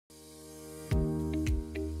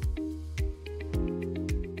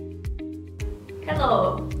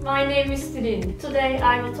Hello, my name is Tülin. Today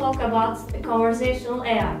I will talk about conversational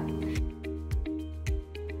AI.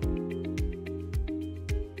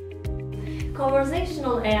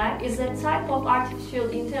 Conversational AI is a type of artificial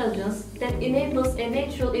intelligence that enables a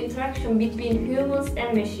natural interaction between humans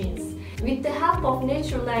and machines. With the help of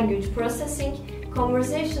natural language processing,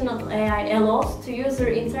 conversational AI allows the user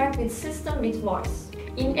to interact with system with voice.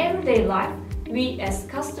 In everyday life, we as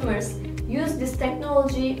customers use this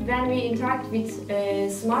technology when we interact with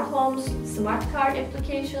smart homes, smart car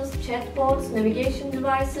applications, chatbots, navigation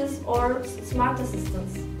devices, or smart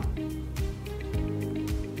assistants.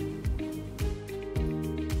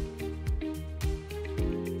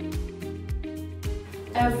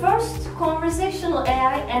 First, conversational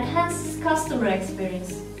AI enhances customer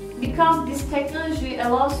experience because this technology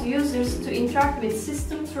allows users to interact with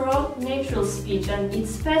systems through natural speech and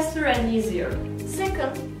it's faster and easier.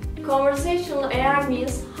 Second, conversational AI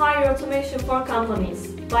means higher automation for companies.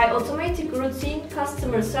 By automating routine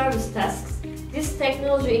customer service tasks, this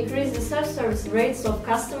technology increases self-service rates of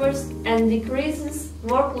customers and decreases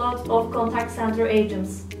workload of contact center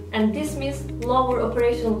agents. And this means lower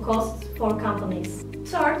operational costs for companies.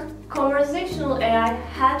 Third, conversational AI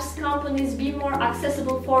helps companies be more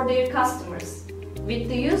accessible for their customers. With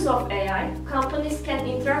the use of AI, companies can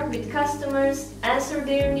interact with customers, answer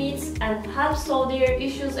their needs, and help solve their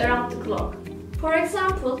issues around the clock. For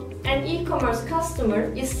example, an e-commerce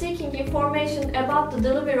customer is seeking information about the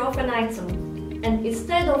delivery of an item, and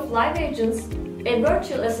instead of live agents, a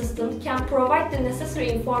virtual assistant can provide the necessary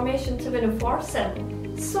information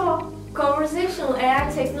 24/7. So, conversational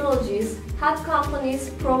AI technologies help companies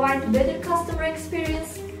provide better customer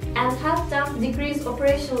experience and help them decrease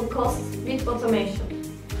operational costs with automation.